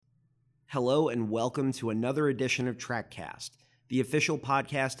Hello and welcome to another edition of TrackCast, the official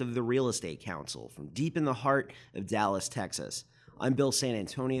podcast of the Real Estate Council from deep in the heart of Dallas, Texas. I'm Bill San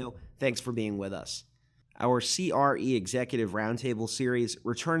Antonio. Thanks for being with us. Our CRE Executive Roundtable series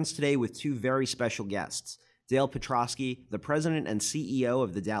returns today with two very special guests, Dale Petroski, the President and CEO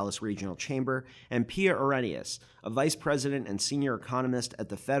of the Dallas Regional Chamber, and Pia Arrhenius, a Vice President and Senior Economist at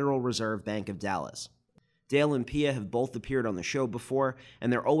the Federal Reserve Bank of Dallas. Dale and Pia have both appeared on the show before, and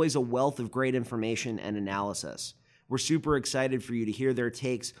they're always a wealth of great information and analysis. We're super excited for you to hear their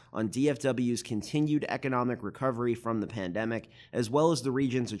takes on DFW's continued economic recovery from the pandemic, as well as the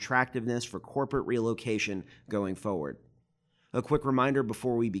region's attractiveness for corporate relocation going forward. A quick reminder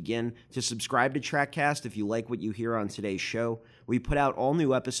before we begin to subscribe to TrackCast if you like what you hear on today's show. We put out all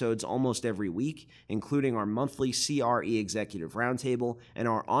new episodes almost every week, including our monthly CRE Executive Roundtable and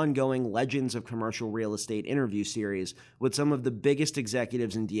our ongoing Legends of Commercial Real Estate interview series with some of the biggest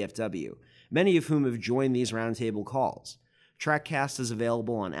executives in DFW, many of whom have joined these roundtable calls. TrackCast is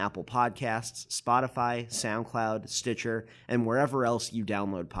available on Apple Podcasts, Spotify, SoundCloud, Stitcher, and wherever else you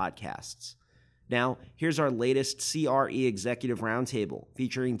download podcasts. Now, here's our latest CRE Executive Roundtable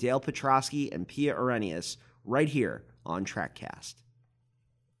featuring Dale Petroski and Pia Arrhenius right here on TrackCast.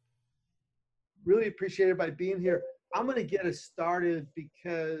 Really appreciate everybody being here. I'm going to get us started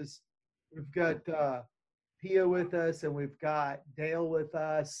because we've got Pia with us and we've got Dale with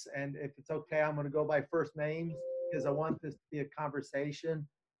us. And if it's okay, I'm going to go by first names because I want this to be a conversation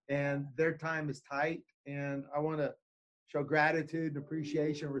and their time is tight. And I want to show gratitude and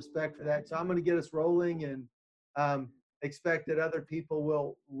appreciation and respect for that. So I'm going to get us rolling and expect that other people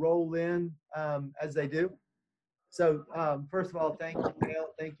will roll in as they do. So first of all, thank you, Dale.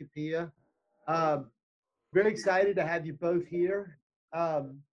 Thank you, Pia. Very excited to have you both here.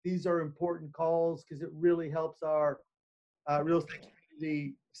 These are important calls because it really helps our real estate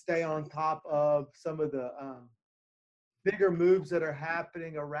community stay on top of some of the bigger moves that are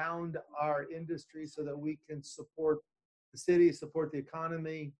happening around our industry so that we can support the city, support the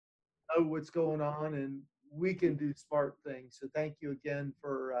economy, know what's going on, and we can do smart things. So thank you again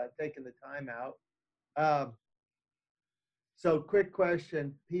for taking the time out. So quick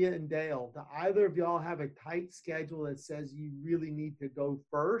question, Pia and Dale, do either of y'all have a tight schedule that says you really need to go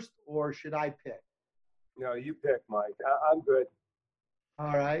first, or should I pick? No, you pick, Mike. I'm good.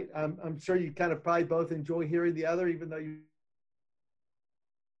 All right. I'm sure you kind of probably both enjoy hearing the other, even though you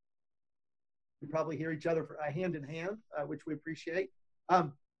probably hear each other hand in hand, which we appreciate.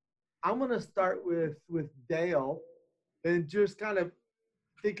 I'm going to start with Dale and just kind of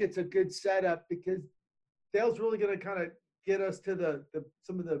think it's a good setup because Dale's really going to kind of get us to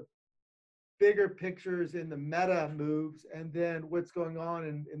some of the bigger pictures in the meta moves and then what's going on.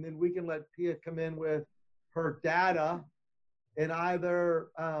 And then we can let Pia come in with her data and either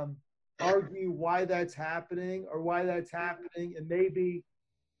argue why that's happening or why that's happening and maybe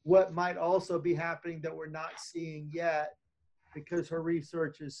what might also be happening that we're not seeing yet because her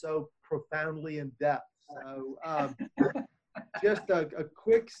research is so profoundly in depth. So just a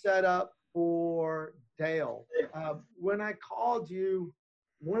quick setup for Dale. When I called you,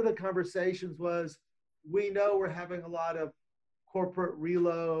 one of the conversations was, we know we're having a lot of corporate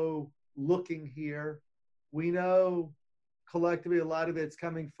relo looking here. We know collectively a lot of it's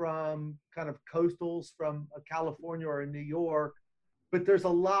coming from kind of coastals from California or New York, but there's a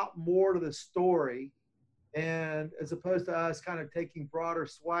lot more to the story. And as opposed to us kind of taking broader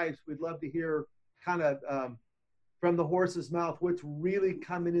swipes, we'd love to hear kind of from the horse's mouth, what's really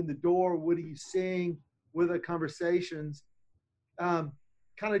coming in the door? What are you seeing with the conversations? Kind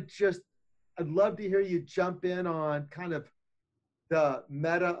of just, I'd love to hear you jump in on kind of the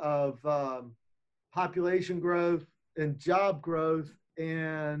meta of population growth and job growth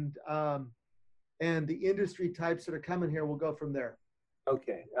and the industry types that are coming here. We'll go from there.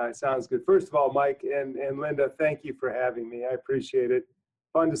 Okay, sounds good. First of all, Mike and Linda, thank you for having me. I appreciate it.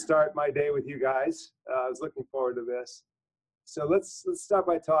 Fun to start my day with you guys. I was looking forward to this. So let's start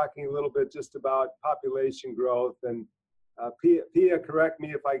by talking a little bit just about population growth. And Pia, correct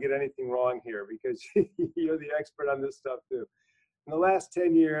me if I get anything wrong here because you're the expert on this stuff too. In the last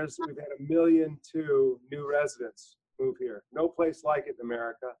 10 years, we've had 1.2 million new residents move here. No place like it in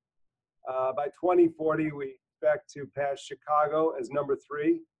America. By 2040, we expect to pass Chicago as number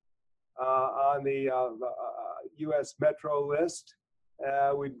 3 on the U.S. metro list.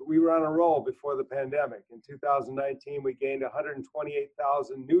 We were on a roll before the pandemic. In 2019, we gained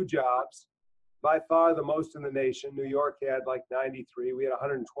 128,000 new jobs, by far the most in the nation. New York had like 93. We had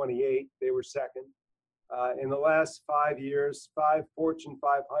 128. They were second. In the last 5 years, 5 Fortune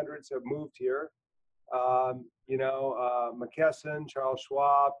 500s have moved here. McKesson, Charles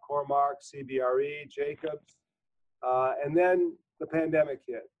Schwab, Cormark, CBRE, Jacobs, and then the pandemic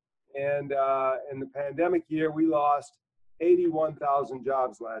hit. And in the pandemic year, we lost 81,000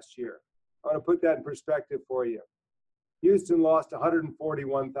 jobs last year. I want to put that in perspective for you. Houston lost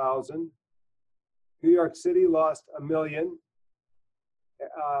 141,000. New York City lost 1 million.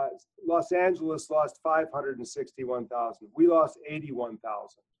 Los Angeles lost 561,000. We lost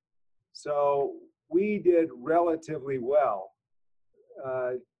 81,000. So we did relatively well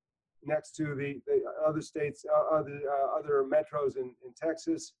next to the other states, other metros in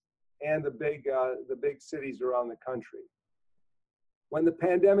Texas, and the big cities around the country. When the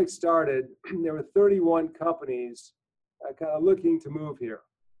pandemic started, there were 31 companies kind of looking to move here.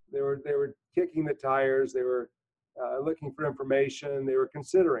 They were kicking the tires. They were looking for information. They were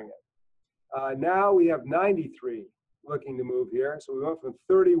considering it. Now we have 93 looking to move here. So we went from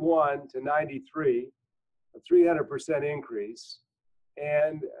 31 to 93, a 300% increase.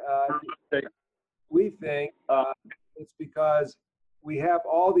 And we think it's because we have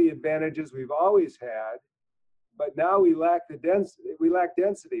all the advantages we've always had, but now we lack the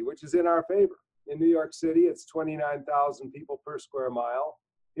density, which is in our favor. In New York City, it's 29,000 people per square mile.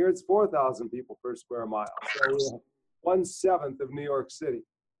 Here it's 4,000 people per square mile. So 1/7 of New York City.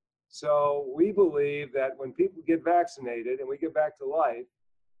 So we believe that when people get vaccinated and we get back to life,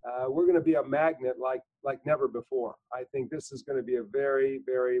 we're going to be a magnet like never before. I think this is going to be a very,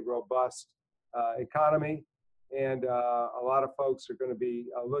 very robust economy, and a lot of folks are going to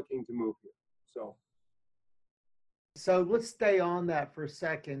be looking to move here. So let's stay on that for a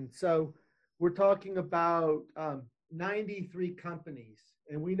second. So we're talking about 93 companies,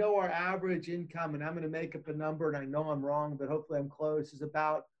 and we know our average income, and I'm going to make up a number, and I know I'm wrong, but hopefully I'm close, is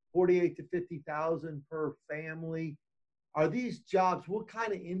about 48 to 50,000 per family. Are these jobs, what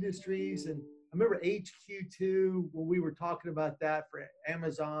kind of industries? And I remember HQ2, when we were talking about that for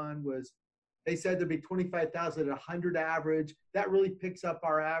Amazon, was they said there'd be 25,000 at 100 average. That really picks up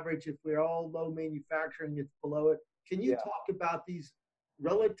our average. If we're all low manufacturing, it's below it. Can you talk about these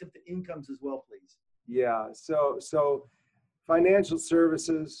relative to incomes as well, please? Yeah, so financial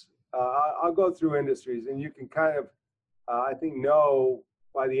services, I'll go through industries, and you can kind of, I think, know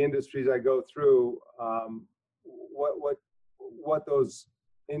by the industries I go through what those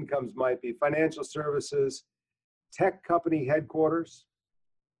incomes might be. Financial services, tech company headquarters,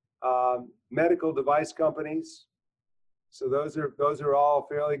 medical device companies. So those are all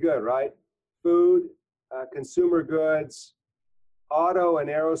fairly good, right? Food, consumer goods, auto and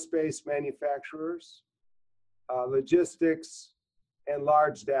aerospace manufacturers, logistics, and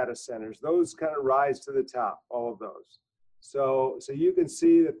large data centers. Those kind of rise to the top, all of those. So you can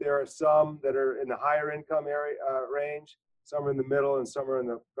see that there are some that are in the higher income area range, some are in the middle, and some are in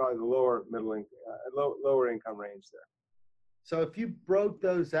probably the lower lower income range there. So if you broke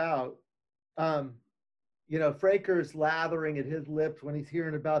those out, Fraker's lathering at his lips when he's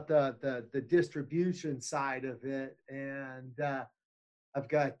hearing about the distribution side of it, and I've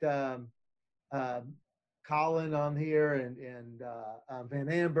got Colin on here and Van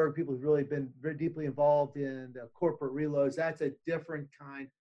Amberg, people who've really been very deeply involved in corporate reloads. That's a different kind.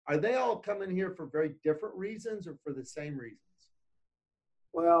 Are they all coming here for very different reasons or for the same reasons?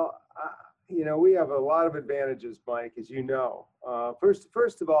 Well, we have a lot of advantages, Mike, as you know.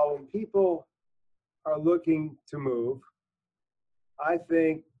 First of all, when people are looking to move, I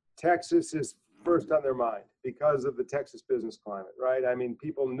think Texas is first on their mind because of the Texas business climate, right? I mean,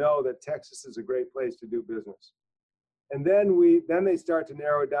 people know that Texas is a great place to do business. And then they start to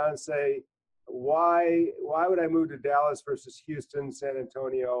narrow it down and say, why would I move to Dallas versus Houston, San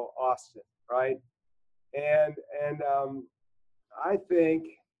Antonio, Austin, right? And I think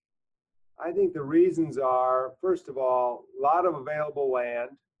the reasons are, first of all, a lot of available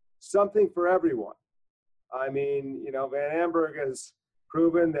land, something for everyone. I mean, Van Amberg has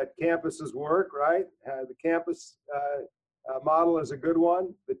proven that campuses work, right? The campus model is a good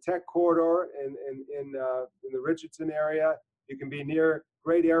one. The tech corridor in the Richardson area, you can be near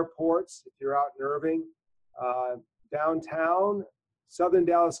great airports if you're out in Irving. Downtown, Southern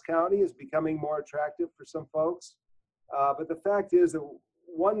Dallas County is becoming more attractive for some folks. But the fact is that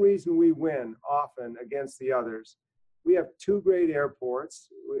one reason we win often against the others, we have two great airports,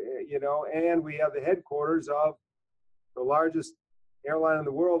 and we have the headquarters of the largest airline in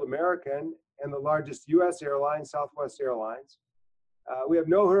the world, American, and the largest U.S. airline, Southwest Airlines. We have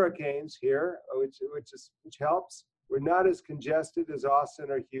no hurricanes here, which helps. We're not as congested as Austin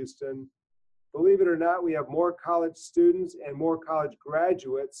or Houston. Believe it or not, we have more college students and more college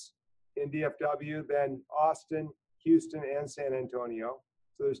graduates in DFW than Austin, Houston, and San Antonio.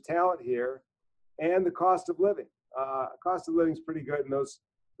 So there's talent here. and the cost of living. Cost of living is pretty good in those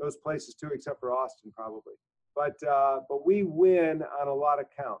places too, except for Austin probably. But we win on a lot of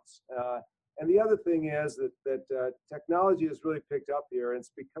counts. And the other thing is that technology has really picked up here, and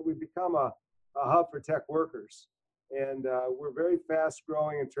we've become a hub for tech workers. And we're very fast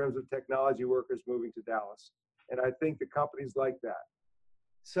growing in terms of technology workers moving to Dallas. And I think the companies like that.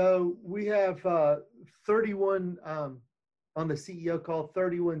 So we have 31 on the CEO call,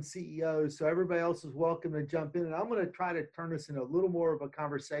 31 CEOs. So everybody else is welcome to jump in. And I'm going to try to turn this into a little more of a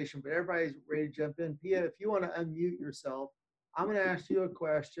conversation, but everybody's ready to jump in. Pia, if you want to unmute yourself, I'm going to ask you a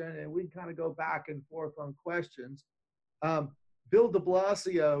question, and we can kind of go back and forth on questions. Bill de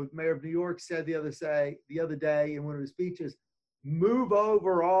Blasio, mayor of New York, said the other day in one of his speeches, move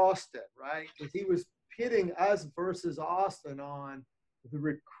over Austin, right? Because he was pitting us versus Austin on the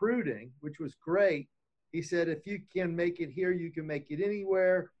recruiting, which was great. He said, if you can make it here, you can make it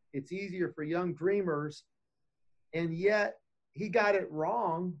anywhere. It's easier for young dreamers. And yet he got it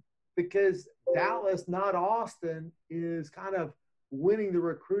wrong, because Dallas, not Austin, is kind of winning the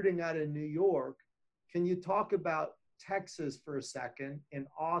recruiting out of New York. Can you talk about Texas for a second, in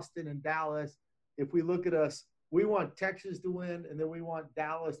Austin and Dallas? If we look at us, we want Texas to win, and then we want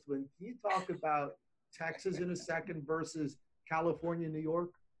Dallas to win. Can you talk about Texas in a second versus California, New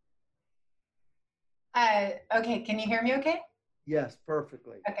York? Okay, can you hear me okay? Yes,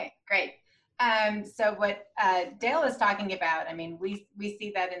 perfectly. Okay, great. So what Dale is talking about, I mean, we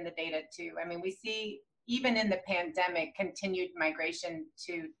see that in the data too. I mean, we see even in the pandemic, continued migration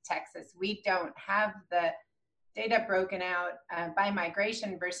to Texas. We don't have the data broken out by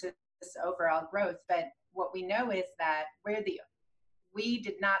migration versus overall growth, but what we know is that we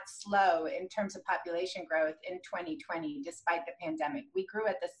did not slow in terms of population growth in 2020, despite the pandemic. We grew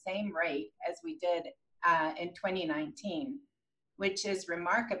at the same rate as we did in 2019, which is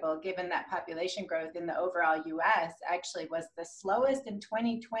remarkable given that population growth in the overall US actually was the slowest in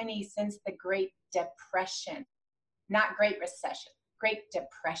 2020 since the Great Depression, not Great Recession, Great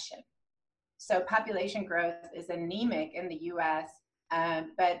Depression. So population growth is anemic in the US,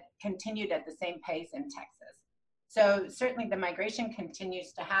 but continued at the same pace in Texas. So certainly the migration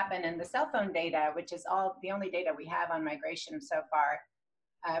continues to happen, and the cell phone data, which is the only data we have on migration so far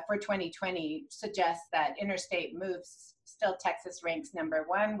for 2020, suggests that interstate moves, still Texas ranks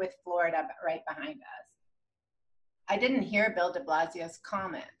 #1 with Florida right behind us. I didn't hear Bill de Blasio's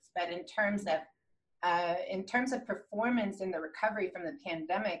comments, but in terms of performance in the recovery from the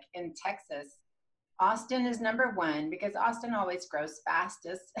pandemic in Texas, Austin is #1 because Austin always grows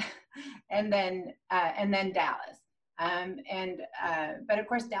fastest, and then Dallas. But of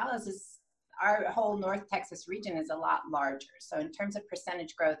course, Dallas is, our whole North Texas region is a lot larger. So in terms of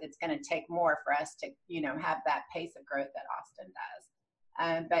percentage growth, it's going to take more for us to, have that pace of growth that Austin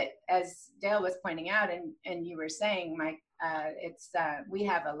does. But as Dale was pointing out, and you were saying, Mike, we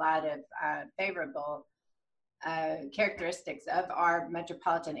have a lot of favorable characteristics of our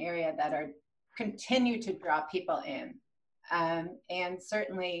metropolitan area that continue to draw people in. And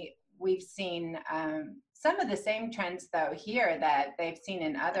certainly we've seen some of the same trends though here that they've seen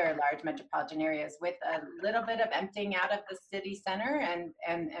in other large metropolitan areas, with a little bit of emptying out of the city center and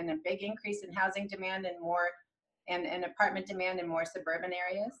a big increase in housing demand and apartment demand in more suburban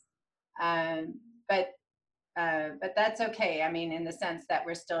areas. But that's okay. I mean, in the sense that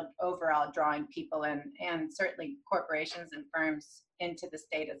we're still overall drawing people and certainly corporations and firms into the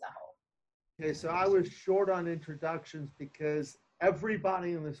state as a whole. Okay, so I was short on introductions because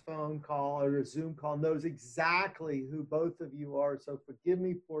everybody on this phone call or a Zoom call knows exactly who both of you are. So forgive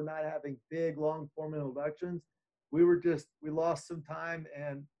me for not having big, long form introductions. We lost some time,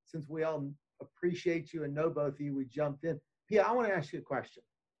 and since we all appreciate you and know both of you, we jumped in. Pia, I want to ask you a question.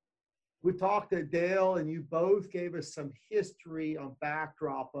 We talked to Dale, and you both gave us some history on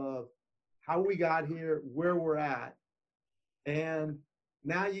backdrop of how we got here, where we're at. And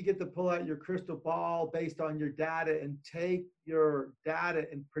now you get to pull out your crystal ball based on your data and take your data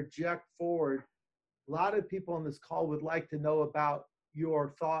and project forward. A lot of people on this call would like to know about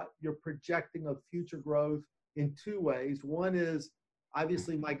your projecting of future growth in two ways. One is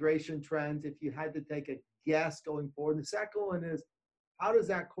obviously migration trends, if you had to take a guess going forward. And the second one is, how does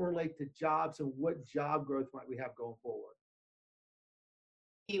that correlate to jobs, and what job growth might we have going forward?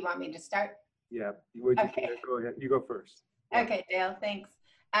 You want me to start? Yeah, Okay. Go ahead. You go first. Okay, Dale, thanks.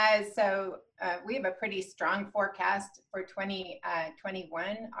 So we have a pretty strong forecast for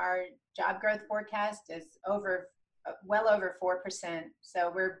 2021. Our job growth forecast is well over 4%.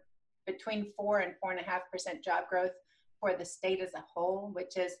 So we're between 4 and 4.5% job growth for the state as a whole,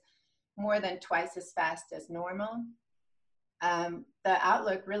 which is more than twice as fast as normal. the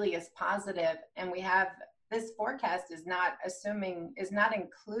outlook really is positive, and we have this forecast is not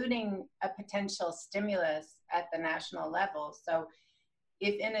including a potential stimulus at the national level. So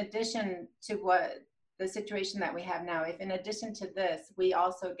if in addition to what the situation that we have now, if in addition to this, we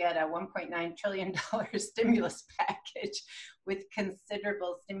also get a $1.9 trillion stimulus package with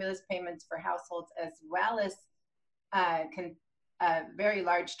considerable stimulus payments for households, as well as very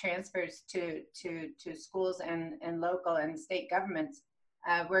large transfers to schools and local and state governments,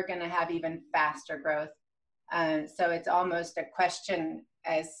 we're going to have even faster growth. So it's almost a question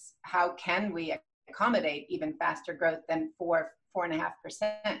as how can we accommodate even faster growth than 4.5%.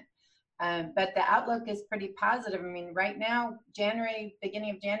 But the outlook is pretty positive. I mean, right now,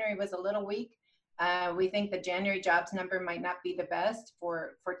 beginning of January was a little weak. We think the January jobs number might not be the best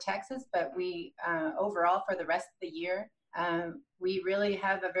for Texas, but we overall for the rest of the year, we really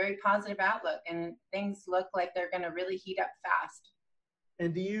have a very positive outlook, and things look like they're going to really heat up fast.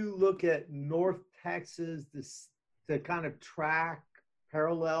 And do you look at North Texas to kind of track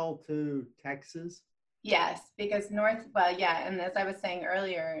parallel to Texas? Yes, because and as I was saying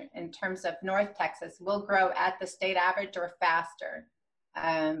earlier, in terms of North Texas, we'll grow at the state average or faster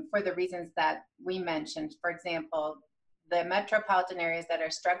for the reasons that we mentioned. For example, the metropolitan areas that are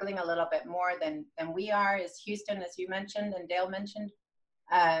struggling a little bit more than we are is Houston, as you mentioned and Dale mentioned,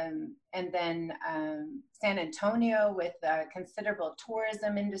 and then San Antonio with a considerable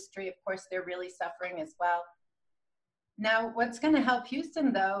tourism industry. Of course, they're really suffering as well. Now, what's going to help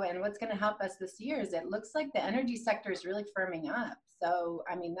Houston, though, and what's going to help us this year is it looks like the energy sector is really firming up. So,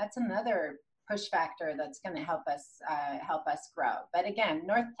 I mean, that's another push factor that's going to help us grow. But again,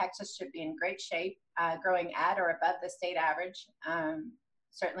 North Texas should be in great shape, growing at or above the state average.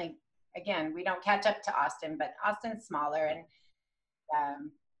 Certainly, again, we don't catch up to Austin, but Austin's smaller,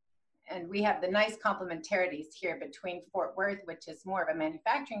 and we have the nice complementarities here between Fort Worth, which is more of a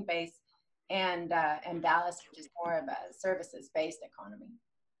manufacturing base, and Dallas, which is more of a services-based economy.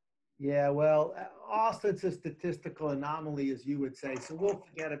 Yeah, well, Austin's a statistical anomaly, as you would say, so we'll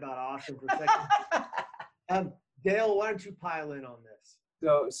forget about Austin for a second. Dale, why don't you pile in on this?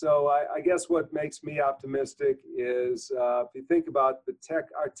 So I guess what makes me optimistic is if you think about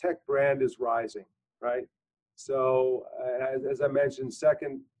our tech brand is rising, right? So as I mentioned,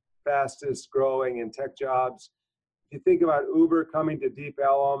 second fastest growing in tech jobs. If you think about Uber coming to Deep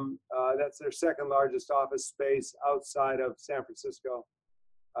Ellum, that's their second largest office space outside of San Francisco.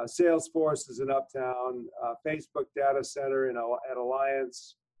 Salesforce is in Uptown, Facebook data center at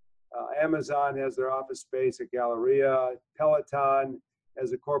Alliance. Amazon has their office space at Galleria. Peloton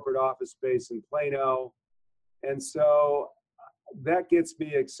has a corporate office space in Plano. And so that gets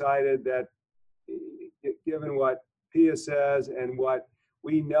me excited that given what Pia says and what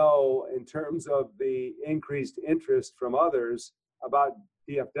we know in terms of the increased interest from others about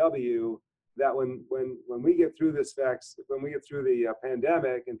DFW, that when we get through the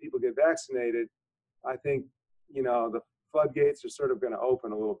pandemic and people get vaccinated, I think, the floodgates are sort of going to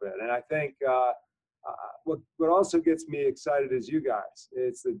open a little bit. And I think what also gets me excited is you guys.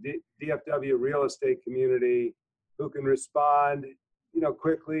 It's the DFW real estate community who can respond,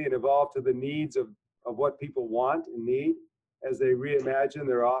 quickly and evolve to the needs of what people want and need as they reimagine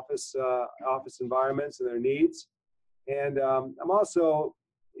their office environments and their needs. And I'm also,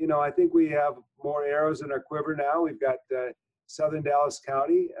 I think we have more arrows in our quiver now. We've got Southern Dallas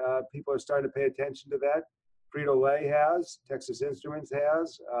County. People are starting to pay attention to that. Frito-Lay has, Texas Instruments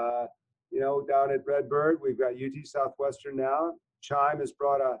has, down at Redbird, we've got UT Southwestern now. Chime has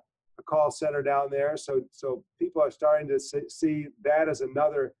brought a call center down there. So people are starting to see that as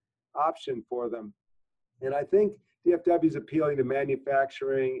another option for them. And I think DFW is appealing to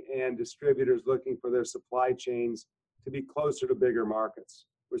manufacturing and distributors looking for their supply chains to be closer to bigger markets.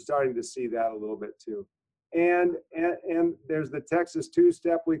 We're starting to see that a little bit too. And there's the Texas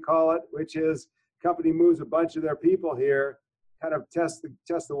two-step, we call it, which is company moves a bunch of their people here, kind of test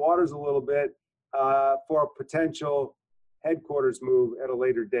the waters a little bit for a potential headquarters move at a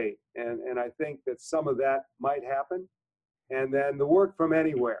later date. And I think that some of that might happen. And then the work from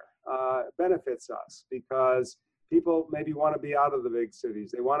anywhere benefits us because people maybe want to be out of the big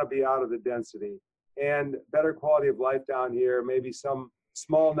cities. They want to be out of the density and better quality of life down here. Maybe some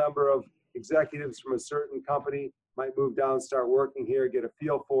small number of executives from a certain company might move down, start working here, get a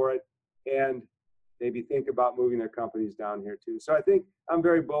feel for it, and maybe think about moving their companies down here too. So I think I'm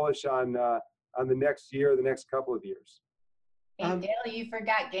very bullish on the next year, the next couple of years. Hey, Dale, you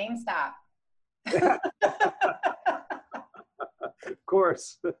forgot GameStop. Of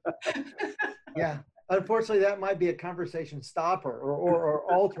course. Yeah. Unfortunately, that might be a conversation stopper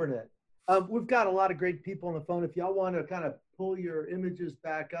or alternate. We've got a lot of great people on the phone. If y'all want to kind of pull your images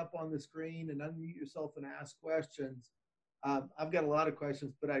back up on the screen and unmute yourself and ask questions. I've got a lot of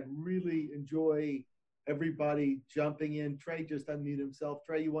questions, but I'd really enjoy everybody jumping in. Trey just unmuted himself.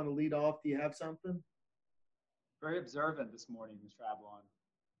 Trey, you want to lead off? Do you have something? Very observant this morning, Mr.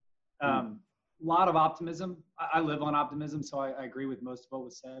 Avalon. A lot of optimism. I live on optimism, so I agree with most of what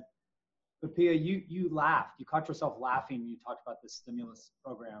was said. But Pia, you laughed. You caught yourself laughing when you talked about this stimulus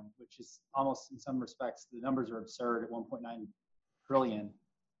program, which is almost, in some respects, the numbers are absurd at 1.9 trillion.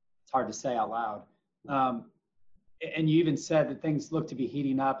 It's hard to say out loud. And you even said that things look to be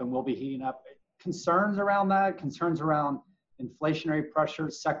heating up and will be heating up. Concerns around that, concerns around inflationary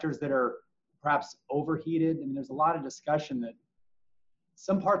pressures, sectors that are perhaps overheated. I mean, there's a lot of discussion that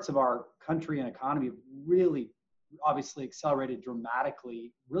some parts of our country and economy have really obviously accelerated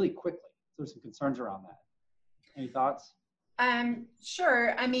dramatically, really quickly. So there's some concerns around that. Any thoughts?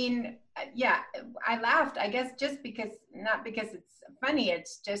 Sure. I mean, yeah, I laughed, I guess, just because, not because it's funny,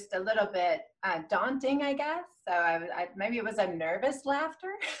 it's just a little bit daunting, I guess. So I maybe it was a nervous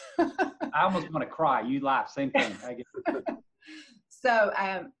laughter. I almost want to cry. You laugh, same thing. I guess. So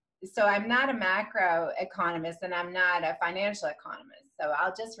I'm not a macro economist and I'm not a financial economist. So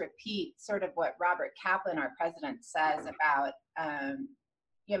I'll just repeat sort of what Robert Kaplan, our president, says about,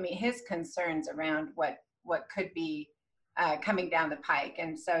 his concerns around what could be coming down the pike.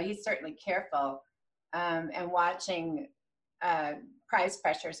 And so he's certainly careful and watching price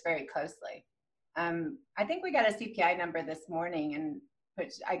pressures very closely. I think we got a CPI number this morning, and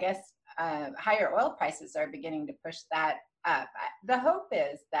which I guess higher oil prices are beginning to push that up. The hope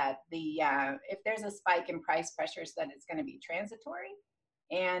is that if there's a spike in price pressures, that it's going to be transitory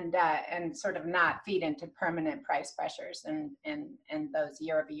and sort of not feed into permanent price pressures and those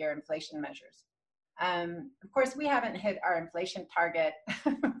year-over-year inflation measures. Of course, we haven't hit our inflation target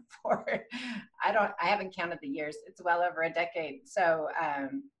for, I haven't counted the years. It's well over a decade. So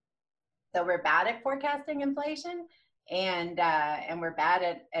we're bad at forecasting inflation, and we're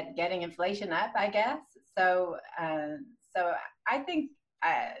bad at getting inflation up, I guess. So I think,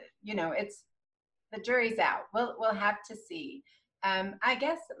 it's, the jury's out. We'll have to see. I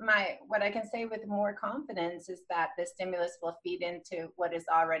guess what I can say with more confidence is that the stimulus will feed into what is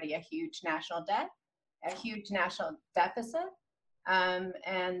already a huge national debt, a huge national deficit. And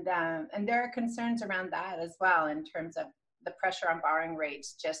there are concerns around that as well, in terms of the pressure on borrowing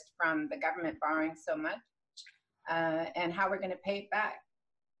rates just from the government borrowing so much, and how we're going to pay it back.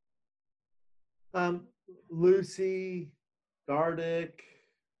 Lucy, Dardick,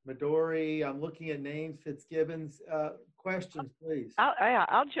 Midori, I'm looking at names, Fitzgibbons. Questions, please.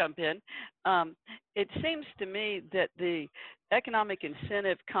 I'll jump in. It seems to me that the economic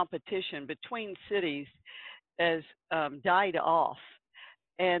incentive competition between cities has died off,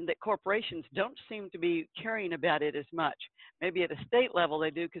 and that corporations don't seem to be caring about it as much. Maybe at a state level they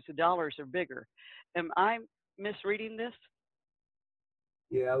do because the dollars are bigger. Am I misreading this?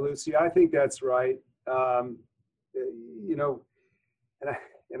 Yeah, Lucy, I think that's right. And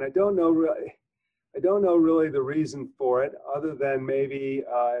I don't know really. I don't know really the reason for it, other than maybe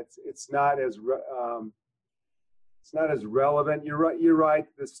it's not as relevant. You're right.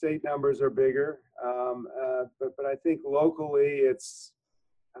 The state numbers are bigger, but I think locally it's,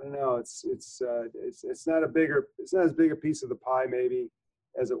 I don't know. It's not as big a piece of the pie maybe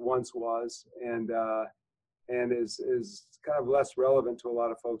as it once was, and is kind of less relevant to a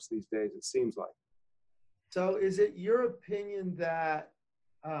lot of folks these days, it seems like. So is it your opinion that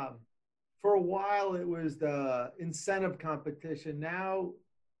for a while it was the incentive competition? Now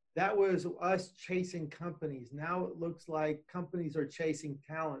that was us chasing companies. Now it looks like companies are chasing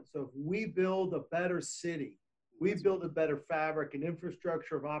talent. So if we build a better city, we build a better fabric and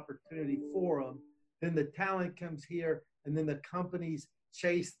infrastructure of opportunity for them, then the talent comes here, and then the companies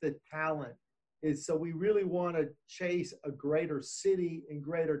chase the talent. So we really want to chase a greater city and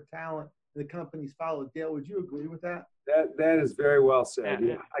greater talent. The companies follow. Dale, would you agree with that? That is very well said.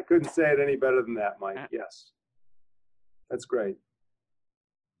 Yeah, I couldn't say it any better than that, Mike. Yes, that's great.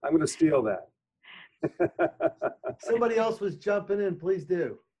 I'm going to steal that. Somebody else was jumping in. Please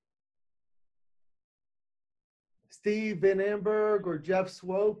do. Steve Van Amberg or Jeff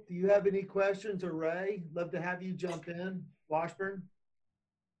Swope, do you have any questions? Or Ray, love to have you jump in. Washburn.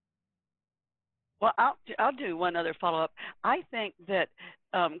 Well, I'll do one other follow-up. I think that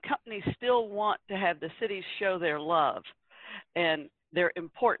companies still want to have the cities show their love and their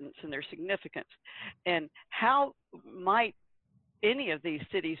importance and their significance. And how might any of these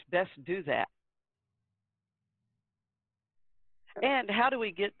cities best do that? And how do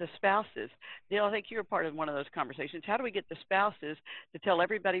we get the spouses? Dale, I think you're part of one of those conversations. How do we get the spouses to tell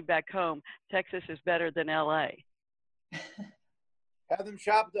everybody back home Texas is better than LA? Have them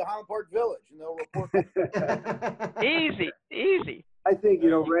shop at the Highland Park Village, and they'll report. Easy. I think,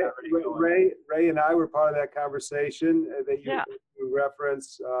 Ray and I were part of that conversation that you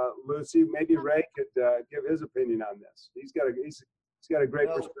reference. Lucy, maybe Ray could give his opinion on this. He's got a great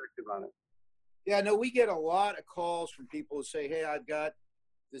perspective on it. Yeah, no, we get a lot of calls from people who say, hey, I've got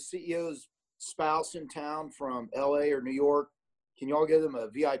the CEO's spouse in town from LA or New York. Can you all give them a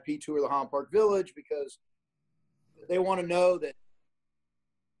VIP tour of the Highland Park Village? Because they want to know that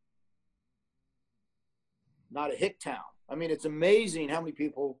not a hick town. I mean, it's amazing how many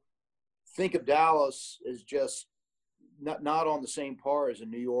people think of Dallas as just not on the same par as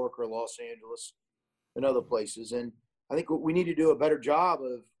in New York or Los Angeles and other places. And I think we need to do a better job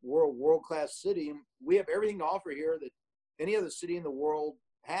of world-class city. We have everything to offer here that any other city in the world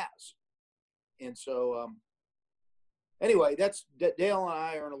has. And so, anyway, Dale and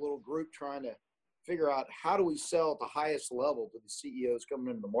I are in a little group trying to figure out how do we sell at the highest level to the CEOs coming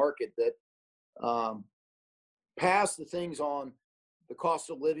into the market that pass the things on the cost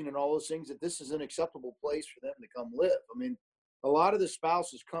of living and all those things, that this is an acceptable place for them to come live. I mean, a lot of the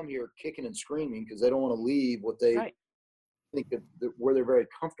spouses come here kicking and screaming because they don't want to leave what they think that where they're very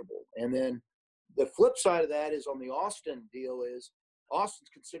comfortable. And then the flip side of that is on the Austin deal is Austin's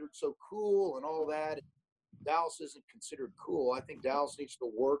considered so cool and all that. Dallas isn't considered cool. I think Dallas needs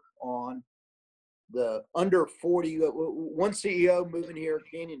to work on the under 40. One CEO moving here,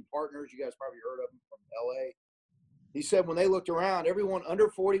 Canyon Partners, you guys probably heard of him from LA. He said when they looked around, everyone under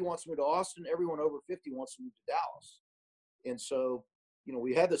 40 wants to move to Austin. Everyone over 50 wants to move to Dallas. And so,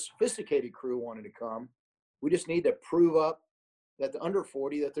 we had the sophisticated crew wanting to come. We just need to prove up that the under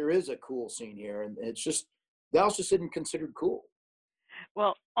 40, that there is a cool scene here. And it's just, Dallas just isn't considered cool.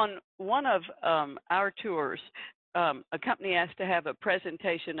 Well, on one of our tours, a company asked to have a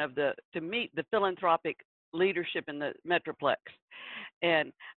presentation to meet the philanthropic leadership in the Metroplex.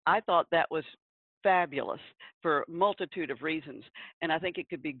 And I thought that was fabulous for a multitude of reasons. And I think it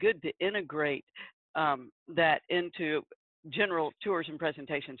could be good to integrate that into general tours and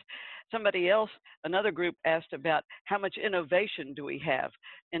presentations. Somebody else, another group asked about how much innovation do we have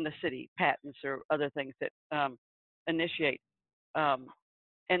in the city, patents or other things that initiate. And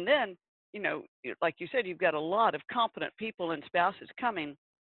then, like you said, you've got a lot of competent people and spouses coming.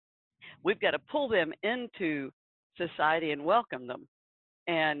 We've got to pull them into society and welcome them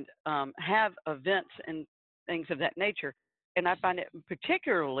and have events and things of that nature. And I find it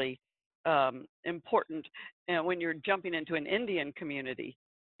particularly important when you're jumping into an Indian community.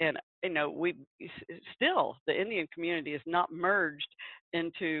 And, the Indian community is not merged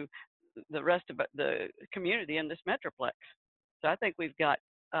into the rest of the community in this Metroplex. So I think we've got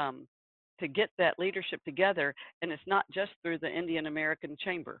to get that leadership together, and it's not just through the Indian American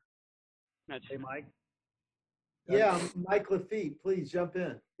Chamber. Hey, Mike. Yeah, Mike Lafitte, please jump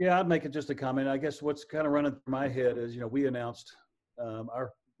in. Yeah, I'd make it just a comment. I guess what's kind of running through my head is, we announced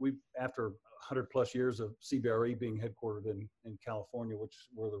after 100 plus years of CBRE being headquartered in California, which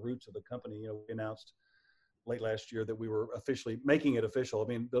were the roots of the company, we announced late last year that we were officially making it official. I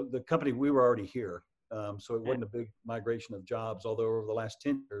mean, the company, we were already here. So it wasn't a big migration of jobs, although over the last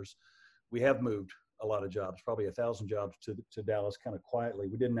 10 years, we have moved a lot of jobs, probably 1,000 jobs to Dallas kind of quietly.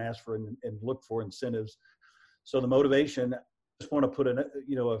 We didn't ask for and look for incentives. So the motivation, I just want to put a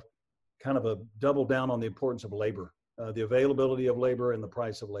kind of a double down on the importance of labor, the availability of labor and the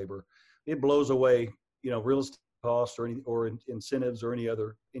price of labor. It blows away, real estate costs or incentives or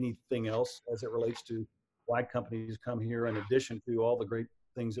anything else as it relates to why companies come here, in addition to all the great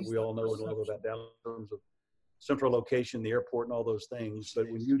things that we all know and love about Dallas in terms of central location, the airport, and all those things. But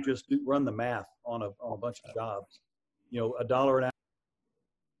when you just run the math on a bunch of jobs, $1 an hour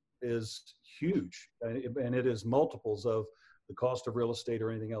is huge, and it is multiples of the cost of real estate or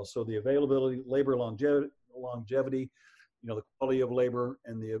anything else. So the availability, labor longevity, the quality of labor,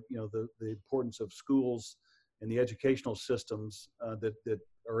 and the importance of schools and the educational systems that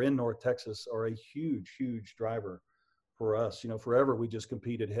are in North Texas are a huge driver for us. Forever we just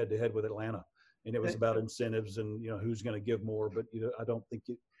competed head to head with Atlanta, and it was about incentives and who's going to give more. But I don't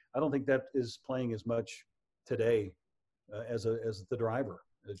think that is playing as much today as the driver.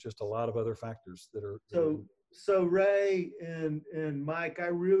 It's just a lot of other factors that are. So Ray and Mike, I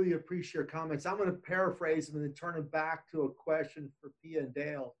really appreciate your comments. I'm going to paraphrase them and then turn it back to a question for Pia and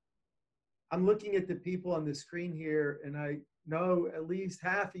Dale. I'm looking at the people on the screen here, and I know at least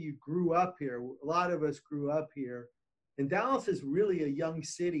half of you grew up here. A lot of us grew up here. And Dallas is really a young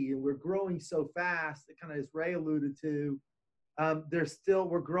city, and we're growing so fast, that kind of as Ray alluded to,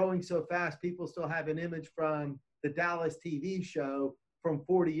 we're growing so fast, people still have an image from the Dallas TV show from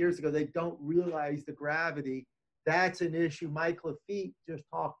 40 years ago. They don't realize the gravity. that's an issue. Mike Lafitte just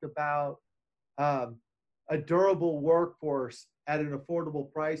talked about a durable workforce at an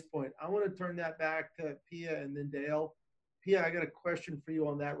affordable price point. I want to turn that back to Pia and then Dale. Pia, I got a question for you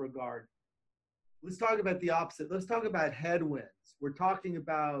on that regard. Let's talk about the opposite. Let's talk about headwinds. We're talking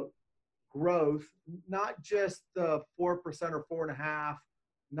about growth, not just the 4% or 4.5%,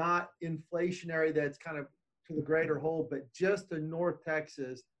 not inflationary that's kind of to the greater whole, but just in North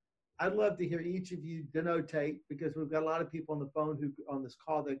Texas. I'd love to hear each of you denotate, because we've got a lot of people on the phone who on this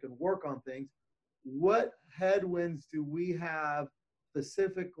call that can work on things. What headwinds do we have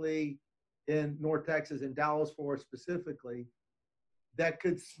specifically in North Texas and Dallas-Fort Worth specifically that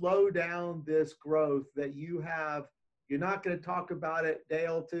could slow down this growth that you have? You're not going to talk about it,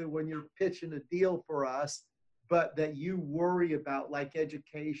 Dale, too, when you're pitching a deal for us, but that you worry about, like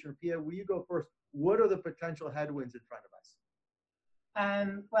education. Pia, will you go first? What are the potential headwinds in front of us?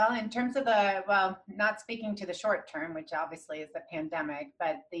 Well, in terms of not speaking to the short term, which obviously is the pandemic,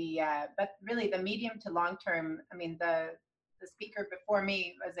 but really the medium to long term. I mean, the speaker before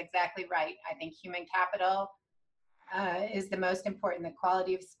me was exactly right. I think human capital is the most important. The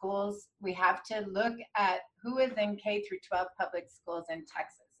quality of schools. We have to look at who is in K through 12 public schools in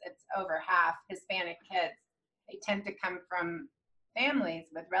Texas. It's over half Hispanic kids. They tend to come from families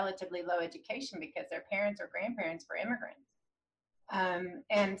with relatively low education because their parents or grandparents were immigrants.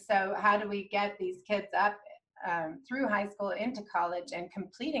 And so how do we get these kids up through high school into college and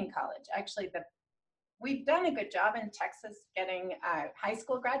completing college? Actually, we've done a good job in Texas getting high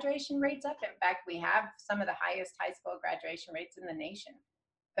school graduation rates up. In fact, we have some of the highest high school graduation rates in the nation.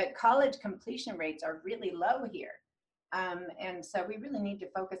 But college completion rates are really low here. And so we really need to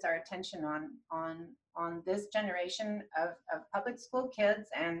focus our attention on this generation of public school kids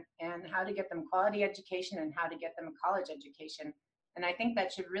and how to get them quality education and how to get them a college education. And I think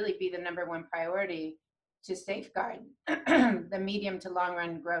that should really be the number one priority to safeguard the medium to long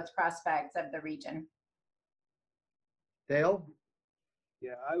run growth prospects of the region. Dale?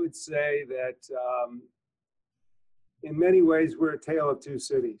 Yeah, I would say that in many ways we're a tale of two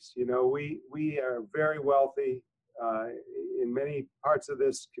cities. You know, we are very wealthy in many parts of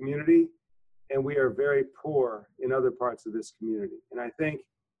this community, and we are very poor in other parts of this community. And I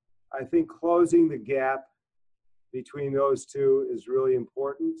think closing the gap between those two is really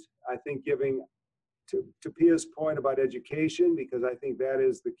important. I think giving to Pia's point about education, because I think that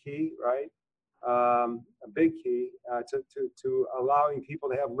is the key, right? A big key to allowing people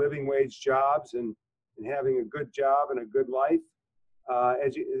to have living wage jobs and having a good job and a good life.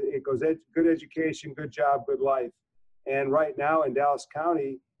 It goes good education, good job, good life. And right now in Dallas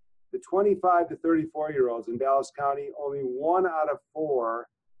County, the 25 to 34-year-olds in Dallas County, only 1 out of 4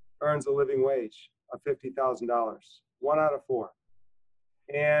 earns a living wage of $50,000. 1 out of 4.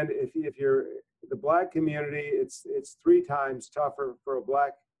 And if you're the Black community, it's 3 times tougher for a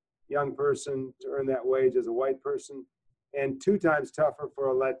Black young person to earn that wage as a white person, and 2 times tougher for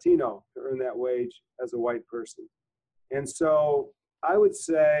a Latino to earn that wage as a white person. And so I would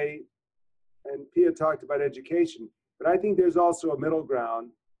say, and Pia talked about education, but I think there's also a middle ground,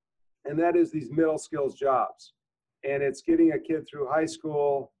 and that is these middle skills jobs. And it's getting a kid through high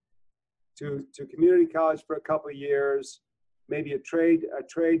school to community college for a couple of years, maybe a trade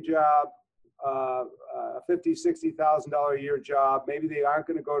job, a $50,000, $60,000 a year job. Maybe they aren't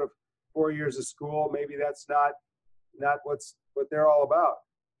going to go to 4 years of school. Maybe that's not what they're all about.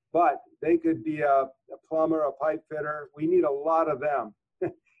 But they could be a plumber, a pipe fitter. We need a lot of them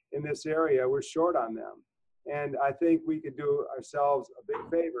in this area. We're short on them. And I think we could do ourselves a big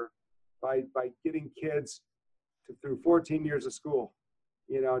favor by getting kids through 14 years of school,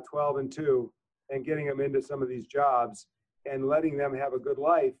 12 and 2, and getting them into some of these jobs and letting them have a good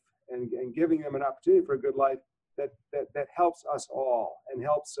life and giving them an opportunity for a good life that helps us all and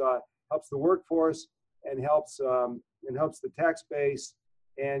helps the workforce and helps the tax base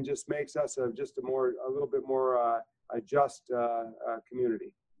and just makes us a little bit more a just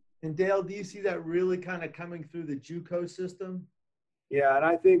community. And Dale, do you see that really kind of coming through the JUCO system? Yeah, and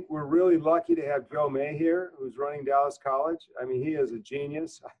I think we're really lucky to have Joe May here, who's running Dallas College. I mean, he is a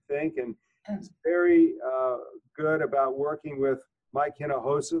genius, I think, and he's very good about working with Mike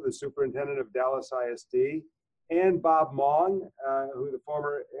Hinojosa, the superintendent of Dallas ISD, and Bob Mong, who the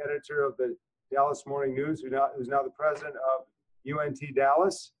former editor of the Dallas Morning News, who's now the president of UNT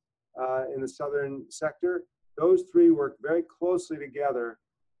Dallas in the southern sector. Those 3 work very closely together,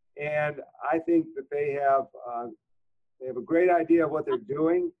 and I think that they have a great idea of what they're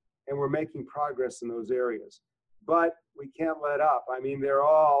doing, and we're making progress in those areas. But we can't let up. I mean, they're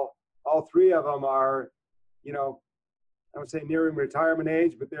all 3 of them are, I would say nearing retirement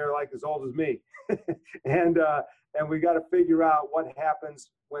age, but they're like as old as me. and we got to figure out what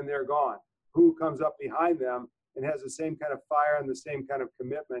happens when they're gone. Who comes up behind them and has the same kind of fire and the same kind of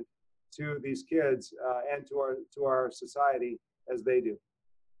commitment to these kids and to our society as they do.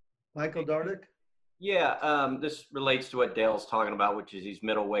 Michael Dardick? Yeah, this relates to what Dale's talking about, which is these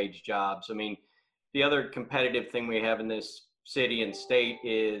middle wage jobs. I mean, the other competitive thing we have in this city and state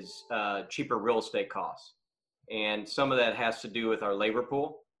is cheaper real estate costs. And some of that has to do with our labor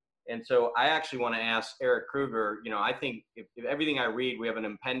pool. And so I actually want to ask Eric Kruger, I think if everything I read, we have an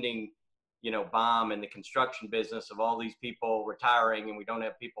impending, bomb in the construction business of all these people retiring and we don't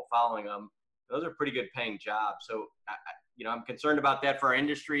have people following them. Those are pretty good paying jobs. So, I'm concerned about that for our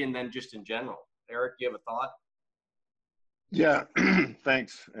industry and then just in general. Eric, do you have a thought? Yeah,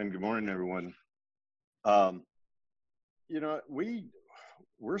 thanks. And good morning, everyone.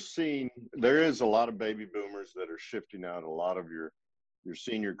 We're seeing there is a lot of baby boomers that are shifting out, a lot of your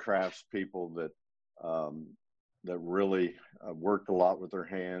senior crafts people that really worked a lot with their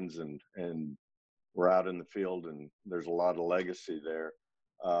hands and were out in the field, and there's a lot of legacy there.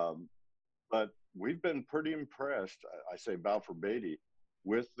 But we've been pretty impressed, I say Balfour Beatty,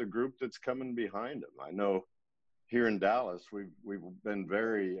 with the group that's coming behind them. I know here in Dallas, we've been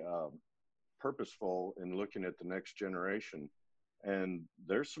very purposeful in looking at the next generation, and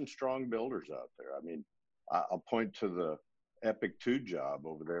there's some strong builders out there. I mean, I'll point to the Epic 2 job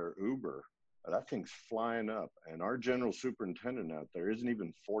over there, Uber. That thing's flying up, and our general superintendent out there isn't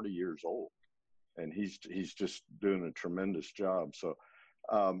even 40 years old, and he's just doing a tremendous job. So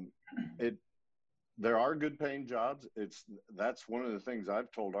there are good paying jobs. That's one of the things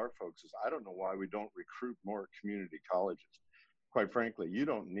I've told our folks is I don't know why we don't recruit more community colleges. Quite frankly, you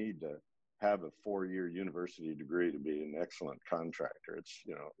don't need to have a 4-year university degree to be an excellent contractor. It's,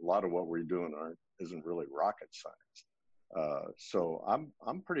 a lot of what we're doing isn't really rocket science. So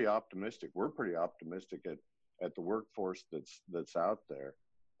I'm pretty optimistic. We're pretty optimistic at the workforce that's out there.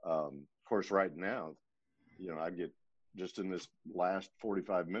 Of course, right now, I get, just in this last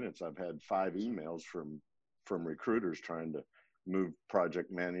 45 minutes, I've had 5 emails from recruiters trying to move project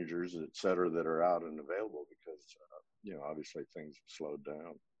managers, et cetera, that are out and available because, obviously things have slowed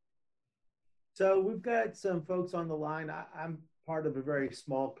down. So we've got some folks on the line. I'm part of a very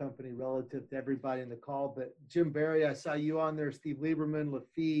small company relative to everybody in the call, but Jim Barry, I saw you on there, Steve Lieberman,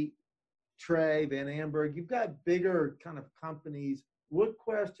 Lafitte, Trey, Van Amberg. You've got bigger kind of companies. What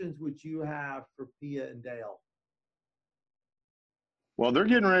questions would you have for Pia and Dale? Well, they're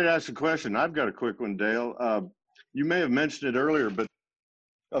getting ready to ask a question. I've got a quick one, Dale. You may have mentioned it earlier, but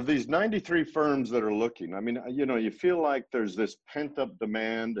of these 93 firms that are looking, I mean, you feel like there's this pent up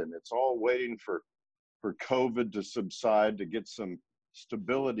demand and it's all waiting for COVID to subside to get some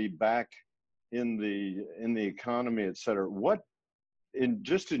stability back in the economy, et cetera. What, in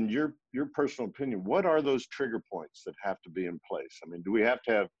your personal opinion, what are those trigger points that have to be in place? I mean, do we have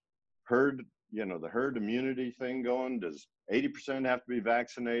to have the herd immunity thing going? Does 80% have to be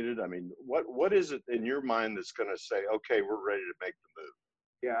vaccinated? I mean, what is it in your mind that's going to say, okay, we're ready to make the move?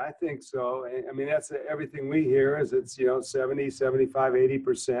 Yeah, I think so. I mean, that's everything we hear is it's, 70, 75,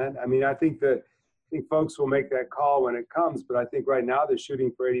 80%. I mean, I think folks will make that call when it comes, but I think right now they're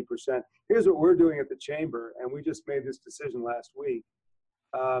shooting for 80%. Here's what we're doing at the chamber, and we just made this decision last week.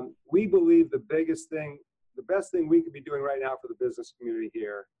 We believe the best thing we could be doing right now for the business community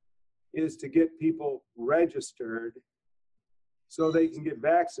here is to get people registered so they can get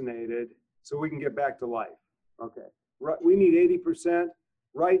vaccinated so we can get back to life. Okay. We need 80%.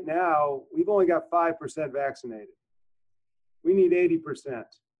 Right now, we've only got 5% vaccinated. We need 80%.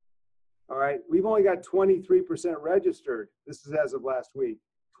 All right. We've only got 23% registered. This is as of last week.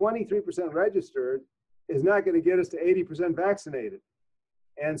 23% registered is not going to get us to 80% vaccinated.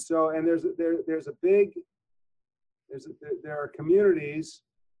 And so, and there are communities,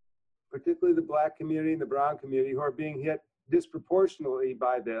 particularly the Black community and the brown community, who are being hit disproportionately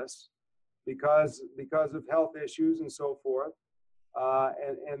by this because of health issues and so forth.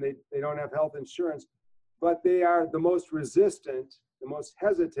 And they don't have health insurance, but they are the most resistant, the most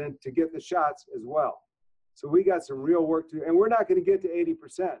hesitant to get the shots as well. So we got some real work to do, and we're not going to get to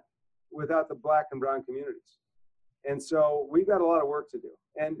 80% without the Black and brown communities. And so we've got a lot of work to do.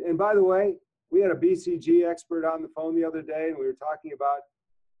 And by the way, we had a BCG expert on the phone the other day, and we were talking about,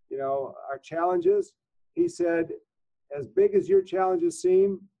 our challenges. He said, as big as your challenges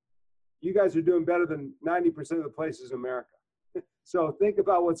seem, you guys are doing better than 90% of the places in America. So think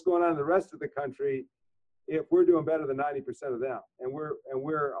about what's going on in the rest of the country if we're doing better than 90% of them. And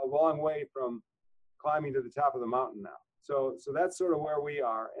we're a long way from climbing to the top of the mountain now. So that's sort of where we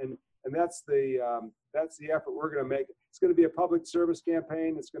are, and that's the effort we're going to make. It's going to be a public service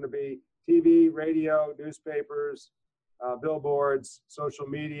campaign. It's going to be TV, radio, newspapers, billboards, social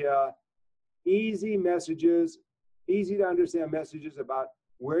media, easy messages, easy to understand messages about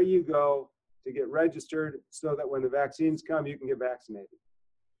where you go to get registered so that when the vaccines come, you can get vaccinated.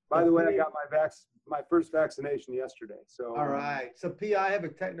 By the way, I got my first vaccination yesterday. So all right. So P, I have a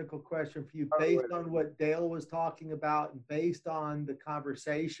technical question for you based on what Dale was talking about and based on the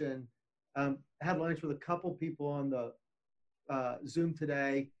conversation. I had lunch with a couple people on the Zoom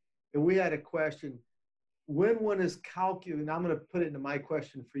today, and we had a question. When one is calculating, I'm going to put it into my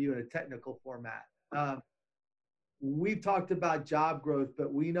question for you in a technical format. We've talked about job growth,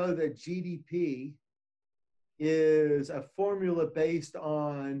 but we know that GDP is a formula based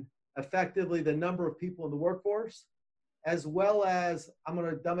on effectively the number of people in the workforce, as well as, I'm going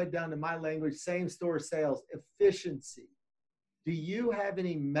to dumb it down to my language, same store sales, efficiency. Do you have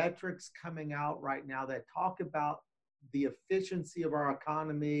any metrics coming out right now that talk about the efficiency of our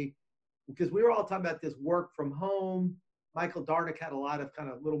economy? Because we were all talking about this work from home. Michael Darnick had a lot of kind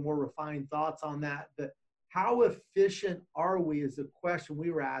of little more refined thoughts on that, but how efficient are we is a question we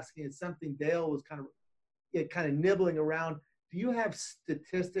were asking. It's something Dale was kind of nibbling around. Do you have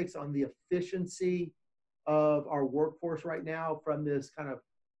statistics on the efficiency of our workforce right now from this kind of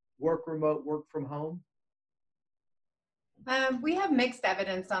work remote, work from home? We have mixed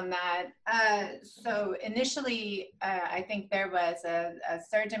evidence on that. So initially, I think there was a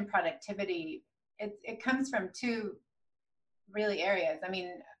surge in productivity. It comes from two really areas. I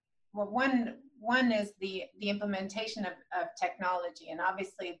mean, well, one is the implementation of technology, and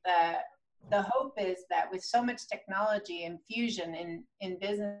obviously the hope is that with so much technology infusion in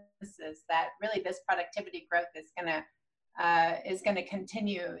businesses, that really this productivity growth is going to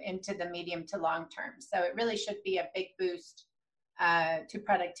continue into the medium to long term. So it really should be a big boost to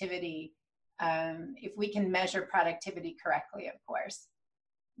productivity if we can measure productivity correctly, of course.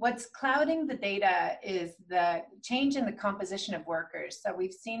 What's clouding the data is the change in the composition of workers. So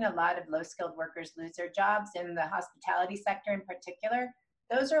we've seen a lot of low-skilled workers lose their jobs in the hospitality sector in particular.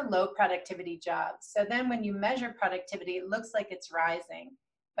 Those are low productivity jobs. So then when you measure productivity, it looks like it's rising,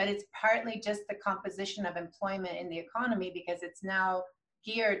 but it's partly just the composition of employment in the economy because it's now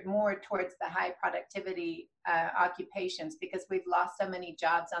geared more towards the high productivity occupations because we've lost so many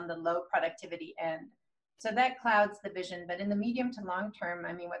jobs on the low productivity end. So that clouds the vision. But in the medium to long term,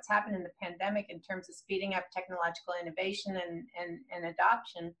 I mean, what's happened in the pandemic in terms of speeding up technological innovation and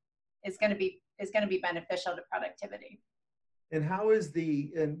adoption is going to be beneficial to productivity. And how is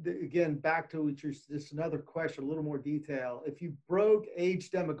again, back to which is just another question, a little more detail. If you broke age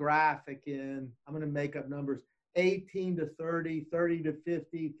demographic in, I'm going to make up numbers, 18 to 30, 30 to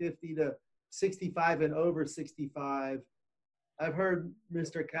 50, 50 to 65 and over 65, I've heard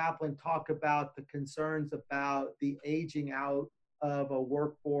Mr. Kaplan talk about the concerns about the aging out of a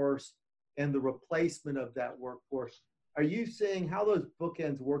workforce and the replacement of that workforce. Are you seeing how those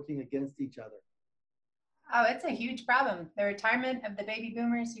bookends working against each other? Oh, it's a huge problem. The retirement of the baby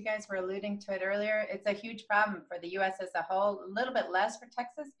boomers, you guys were alluding to it earlier, it's a huge problem for the U.S. as a whole, a little bit less for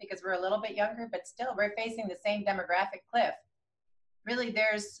Texas because we're a little bit younger, but still we're facing the same demographic cliff. Really,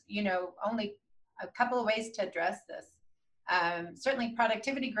 there's, only a couple of ways to address this. Certainly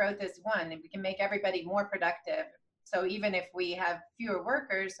productivity growth is one, and we can make everybody more productive. So even if we have fewer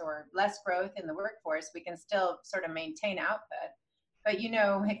workers or less growth in the workforce, we can still sort of maintain output. But,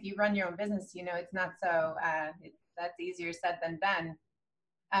 if you run your own business, it's not so, that's easier said than done.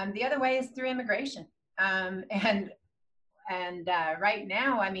 The other way is through immigration. And right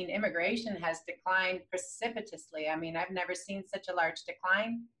now, I mean, immigration has declined precipitously. I mean, I've never seen such a large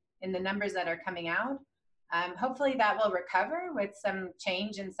decline in the numbers that are coming out. Hopefully that will recover with some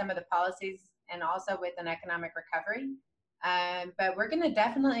change in some of the policies and also with an economic recovery. But we're going to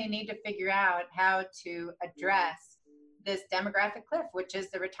definitely need to figure out how to address this demographic cliff, which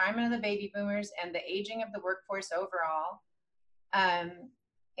is the retirement of the baby boomers and the aging of the workforce overall.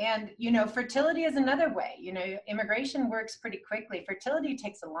 And, fertility is another way. Immigration works pretty quickly. Fertility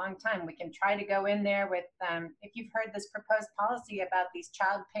takes a long time. We can try to go in there with, if you've heard this proposed policy about these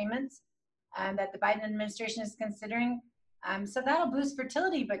child payments that the Biden administration is considering. So that'll boost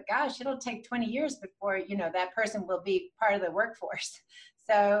fertility, but gosh, it'll take 20 years before, that person will be part of the workforce.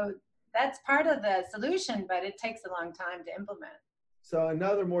 So that's part of the solution, but it takes a long time to implement. So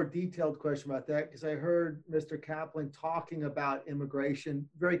another more detailed question about that, because I heard Mr. Kaplan talking about immigration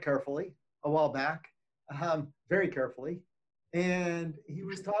very carefully a while back, very carefully. And he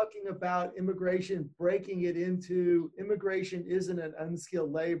was talking about immigration, breaking it into immigration isn't an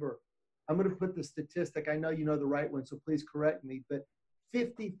unskilled labor. I'm going to put the statistic. I know you know the right one, so please correct me, but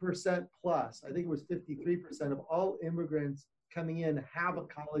 50% plus, I think it was 53% of all immigrants coming in have a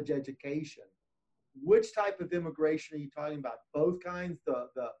college education. Which type of immigration are you talking about? Both kinds,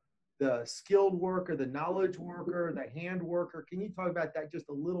 the skilled worker, the knowledge worker, the hand worker. Can you talk about that just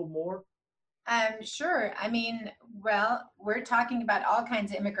a little more? Sure. I mean, well, we're talking about all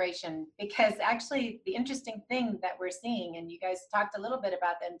kinds of immigration because actually the interesting thing that we're seeing, and you guys talked a little bit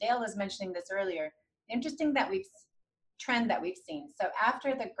about that, and Dale was mentioning this earlier, interesting trend that we've seen. So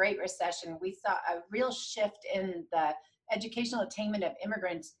after the Great Recession, we saw a real shift in the educational attainment of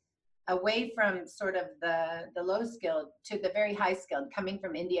immigrants away from sort of the low skilled to the very high skilled coming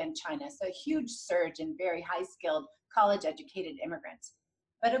from India and China. So a huge surge in very high skilled college educated immigrants.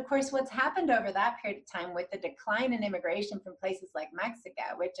 But of course, what's happened over that period of time with the decline in immigration from places like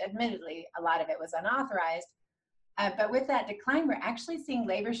Mexico, which admittedly a lot of it was unauthorized, but with that decline, we're actually seeing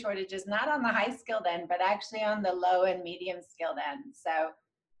labor shortages, not on the high skilled end, but actually on the low and medium skilled end. So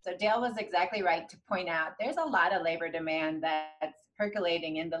Dale was exactly right to point out there's a lot of labor demand that's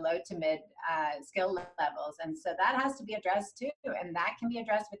percolating in the low to mid skill levels. And so that has to be addressed too. And that can be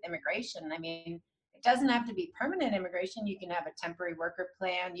addressed with immigration. I mean, it doesn't have to be permanent immigration. You can have a temporary worker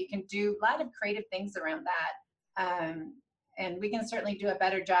plan. You can do a lot of creative things around that. And we can certainly do a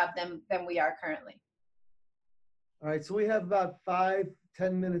better job than we are currently. All right, so we have about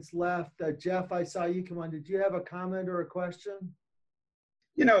 5-10 minutes left. Jeff, I saw you come on. Did you have a comment or a question?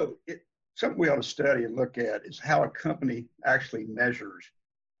 You know, something we ought to study and look at is how a company actually measures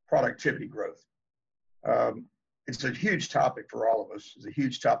productivity growth. It's a huge topic for all of us. It's a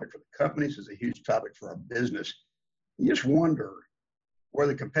huge topic for the companies. It's a huge topic for our business. You just wonder where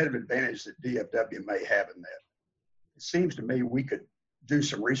the competitive advantage that DFW may have in that. It seems to me we could do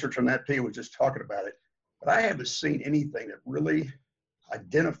some research on that. Pia was just talking about it, but I haven't seen anything that really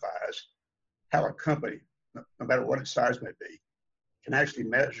identifies how a company, no matter what its size may be, can actually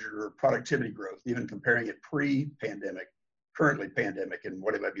measure productivity growth, even comparing it pre-pandemic, currently pandemic, and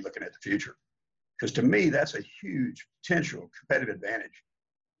what it might be looking at in the future. Because to me, that's a huge potential competitive advantage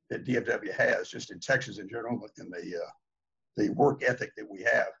that DFW has just in Texas in general, and the work ethic that we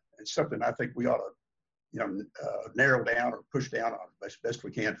have. It's something I think we ought to, narrow down or push down on as best we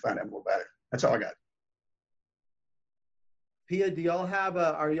can to find out more about it. That's all I got. Pia, do y'all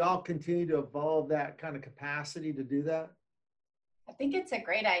are y'all continue to evolve that kind of capacity to do that? I think it's a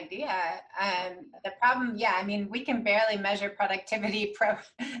great idea. The problem, I mean, we can barely measure productivity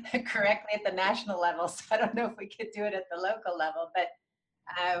correctly at the national level, so I don't know if we could do it at the local level, but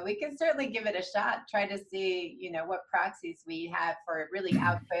we can certainly give it a shot, try to see, what proxies we have for really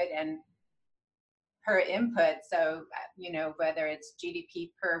output and per input. So, whether it's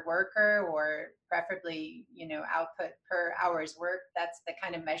GDP per worker or preferably, output per hour's work, that's the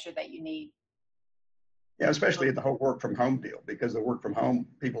kind of measure that you need. Yeah, especially in the whole work from home deal, because the work from home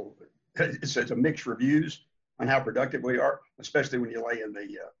people, it's a mixed reviews on how productive we are, especially when you lay in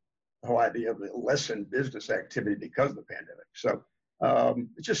the whole idea of the lessened business activity because of the pandemic. So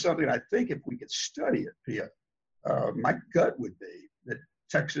it's just something I think if we could study it, Pia, my gut would be that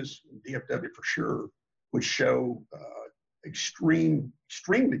Texas and DFW for sure would show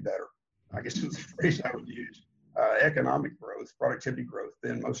extremely better, I guess is the phrase I would use, economic growth, productivity growth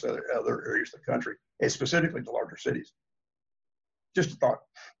than most other areas of the country, and specifically the larger cities. Just a thought.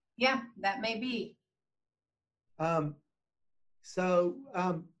 Yeah, that may be. Pia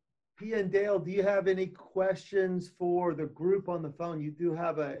and Dale, do you have any questions for the group on the phone? You do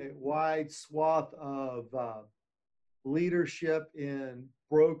have a wide swath of leadership in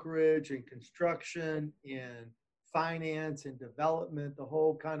brokerage and construction, in finance and development, the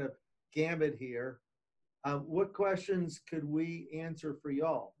whole kind of gamut here. What questions could we answer for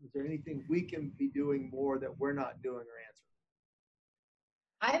y'all? Is there anything we can be doing more that we're not doing or answering?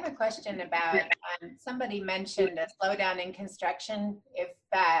 I have a question about, somebody mentioned a slowdown in construction. If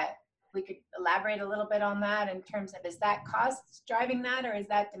we could elaborate a little bit on that in terms of, is that cost driving that, or is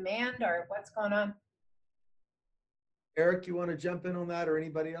that demand, or what's going on? Eric, you want to jump in on that, or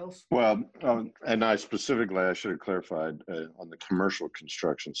anybody else? Well, and I should have clarified on the commercial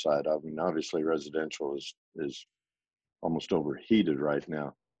construction side. I mean, obviously residential is almost overheated right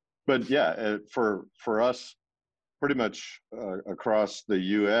now, but yeah, for us, pretty much across the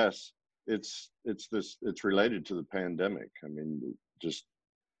U.S., it's related to the pandemic. I mean, just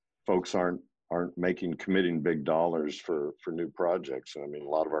folks aren't committing big dollars for new projects. I mean, a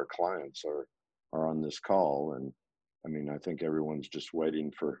lot of our clients are on this call, and I mean, I think everyone's just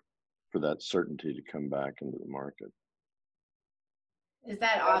waiting for that certainty to come back into the market. Is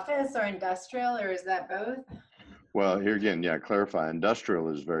that office or industrial, or is that both? Well, here again, yeah, clarify. Industrial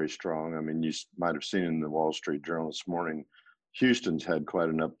is very strong. I mean, you might have seen in the Wall Street Journal this morning, Houston's had quite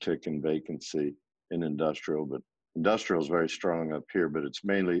an uptick in vacancy in industrial, but industrial is very strong up here. But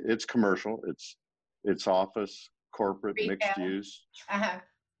it's commercial, it's office, corporate, mixed Retail. use. Uh-huh.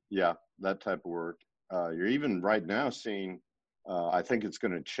 Yeah, that type of work. You're even right now seeing. I think it's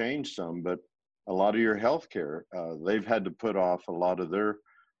going to change some, but a lot of your healthcare, they've had to put off a lot of their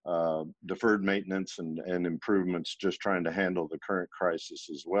deferred maintenance and improvements, just trying to handle the current crisis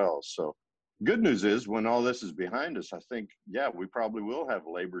as well. So good news is when all this is behind us, I think, yeah, we probably will have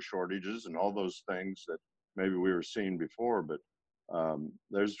labor shortages and all those things that maybe we were seeing before, but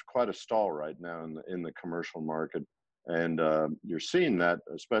there's quite a stall right now in the commercial market. And you're seeing that,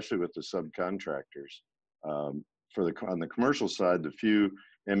 especially with the subcontractors. On the commercial side, the few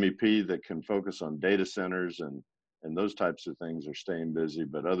MEP that can focus on data centers and those types of things are staying busy,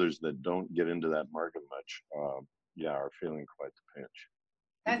 but others that don't get into that market much, are feeling quite the pinch.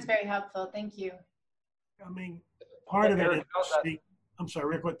 That's very helpful. Thank you. I mean, part of it is, I'm sorry,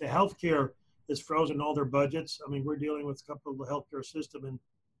 Rick, with the healthcare is frozen all their budgets. I mean, we're dealing with a couple of the healthcare system, and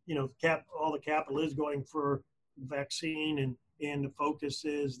all the capital is going for vaccine, and the focus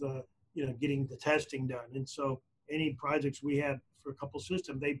is getting the testing done. And so any projects we had for a couple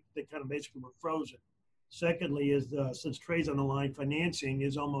systems, they kind of basically were frozen. Secondly is since Trey's on the line, financing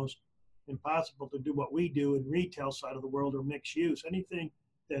is almost impossible to do what we do in retail side of the world or mixed use. Anything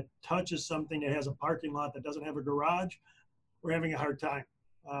that touches something that has a parking lot that doesn't have a garage, we're having a hard time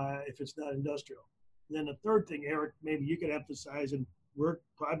if it's not industrial. And then the third thing, Eric, maybe you could emphasize, and we're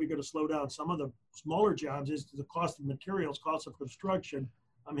probably going to slow down some of the smaller jobs, is the cost of materials, cost of construction.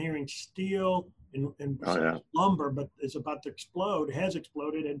 I'm hearing steel and lumber, but it's about to explode, has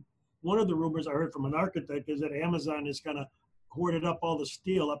exploded. And one of the rumors I heard from an architect is that Amazon is going to hoarded up all the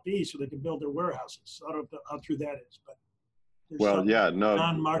steel up east so they can build their warehouses. So I don't know how true that is, but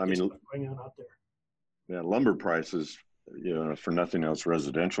non-market stuff going on out there. Yeah, lumber prices, for nothing else,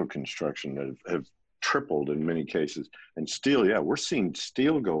 residential construction have tripled in many cases. And steel, we're seeing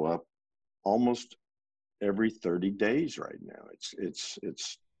steel go up almost every 30 days right now. It's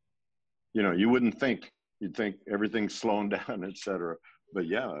you wouldn't think, you'd think everything's slowing down, et cetera. But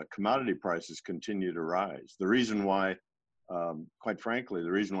commodity prices continue to rise. The reason why, quite frankly,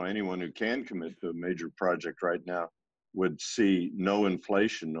 the reason why anyone who can commit to a major project right now would see no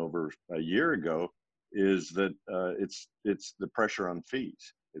inflation over a year ago is that it's the pressure on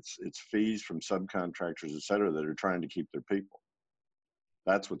fees. It's fees from subcontractors, et cetera, that are trying to keep their people.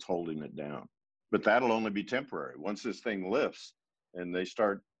 That's what's holding it down. But that'll only be temporary. Once this thing lifts and they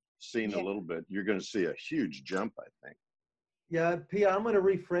start seeing a little bit, you're going to see a huge jump, I think. Yeah, Pia, I'm going to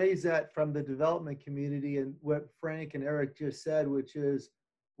rephrase that from the development community and what Frank and Eric just said, which is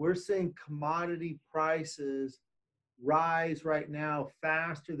we're seeing commodity prices rise right now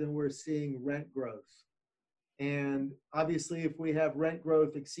faster than we're seeing rent growth. And obviously, if we have rent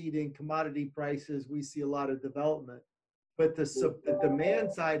growth exceeding commodity prices, we see a lot of development. But the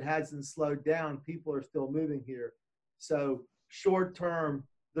demand side hasn't slowed down. People are still moving here. So short term,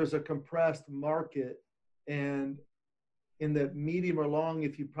 there's a compressed market. And in the medium or long,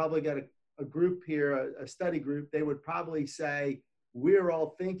 if you probably got a group here, a study group, they would probably say, we're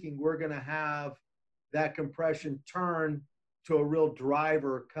all thinking we're going to have that compression turn to a real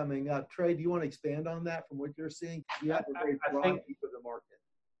driver coming up. Trey, do you want to expand on that from what you're seeing? You have a very broad view of the market.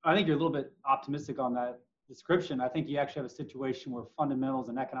 I think you're a little bit optimistic on that description. I think you actually have a situation where fundamentals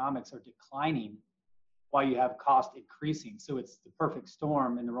and economics are declining while you have cost increasing. So it's the perfect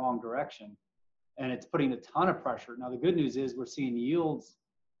storm in the wrong direction. And it's putting a ton of pressure. Now, the good news is we're seeing yields,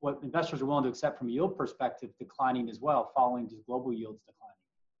 what investors are willing to accept from a yield perspective, declining as well, following just global yields declining.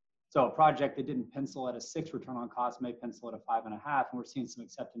 So a project that didn't pencil at a 6 return on cost may pencil at a 5.5, and we're seeing some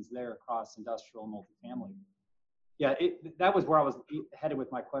acceptance there across industrial and multifamily. Yeah, that was where I was headed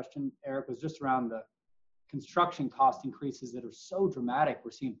with my question, Eric, was just around the construction cost increases that are so dramatic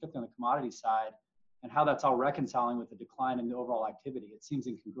we're seeing, particularly on the commodity side, and how that's all reconciling with the decline in the overall activity. It seems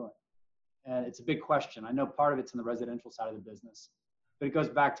incongruent. And it's a big question. I know part of it's in the residential side of the business, but it goes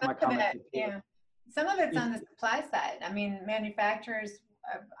back to my comment. Some of it's on the supply side. I mean, manufacturers,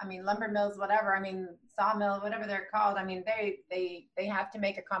 lumber mills, whatever, sawmill, whatever they're called. They have to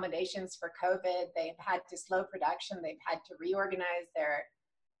make accommodations for COVID. They've had to slow production. They've had to reorganize their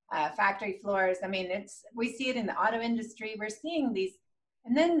factory floors. We see it in the auto industry. We're seeing these.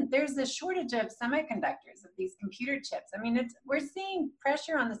 And then there's a shortage of semiconductors, of these computer chips. We're seeing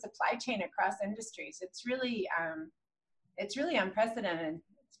pressure on the supply chain across industries. It's really unprecedented.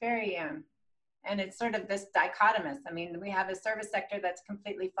 It's very, and it's sort of this dichotomous. We have a service sector that's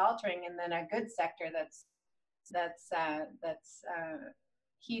completely faltering, and then a goods sector that's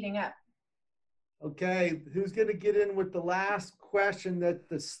heating up. Okay, who's going to get in with the last question, that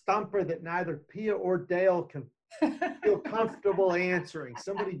the stumper that neither Pia or Dale can feel comfortable answering?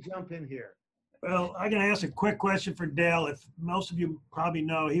 Somebody jump in here. Well, I'm going to ask a quick question for Dale. If most of you probably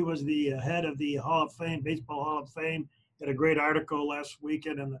know, he was the head of the Hall of Fame, Baseball Hall of Fame. Had a great article last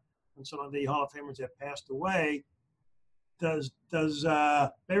weekend on some of the Hall of Famers that passed away. Does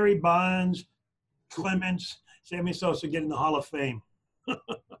Barry Bonds, Clemens, Sammy Sosa get in the Hall of Fame?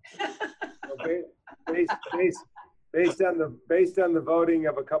 Based on the voting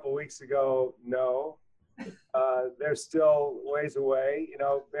of a couple weeks ago, no. They're still ways away. You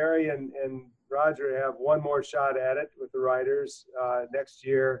know, Barry and Roger have one more shot at it with the writers next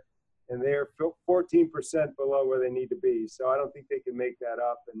year, and they're 14% below where they need to be. So I don't think they can make that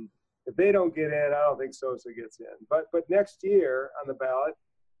up. And if they don't get in, I don't think Sosa gets in. But next year on the ballot,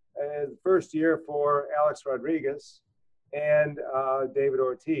 the first year for Alex Rodriguez and David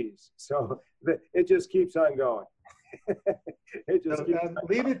Ortiz. So it just keeps on going.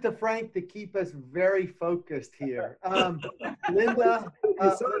 Leave it to Frank to keep us very focused here. Linda,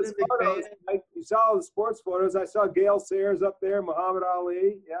 you saw the sports photos. I saw Gale Sayers up there, Muhammad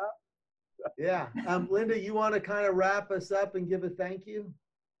Ali. Yeah. Linda, you want to kind of wrap us up and give a thank you?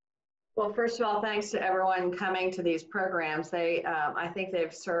 Well, first of all, thanks to everyone coming to these programs. I think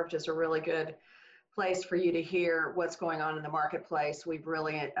they've served as a really good place for you to hear what's going on in the marketplace. We've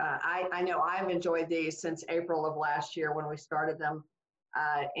really, I know I've enjoyed these since April of last year when we started them.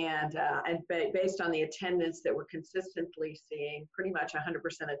 And based on the attendance that we're consistently seeing, pretty much 100%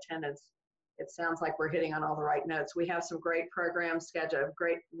 attendance, it sounds like we're hitting on all the right notes. We have some great programs scheduled,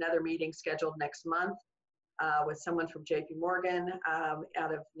 another meeting scheduled next month with someone from JP Morgan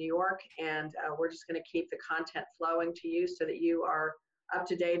out of New York. And we're just gonna keep the content flowing to you so that you are up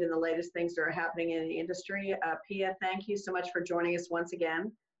to date in the latest things that are happening in the industry. Pia, thank you so much for joining us once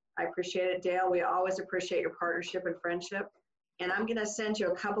again. I appreciate it. Dale, we always appreciate your partnership and friendship. And I'm gonna send you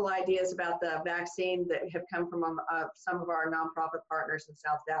a couple ideas about the vaccine that have come from some of our nonprofit partners in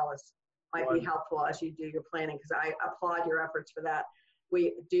South Dallas. Might be helpful as you do your planning, because I applaud your efforts for that.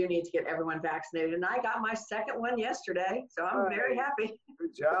 We do need to get everyone vaccinated. And I got my second one yesterday, so I'm very happy.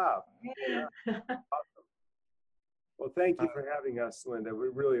 Good job. Yeah. Awesome. Well, thank you for having us, Linda. We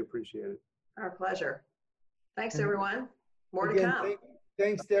really appreciate it. Our pleasure. Thanks, everyone. More to come.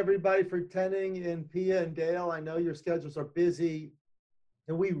 Thanks to everybody for attending. And Pia and Dale, I know your schedules are busy,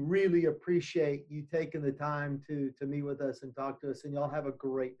 and we really appreciate you taking the time to meet with us and talk to us. And y'all have a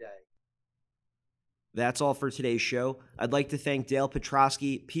great day. That's all for today's show. I'd like to thank Dale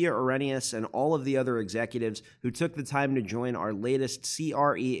Petrosky, Pia Arrhenius, and all of the other executives who took the time to join our latest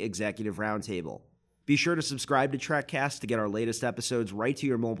CRE Executive Roundtable. Be sure to subscribe to TrekCast to get our latest episodes right to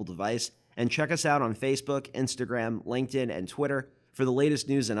your mobile device, and check us out on Facebook, Instagram, LinkedIn, and Twitter for the latest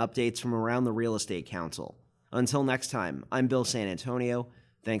news and updates from around the Real Estate Council. Until next time, I'm Bill San Antonio.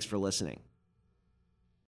 Thanks for listening.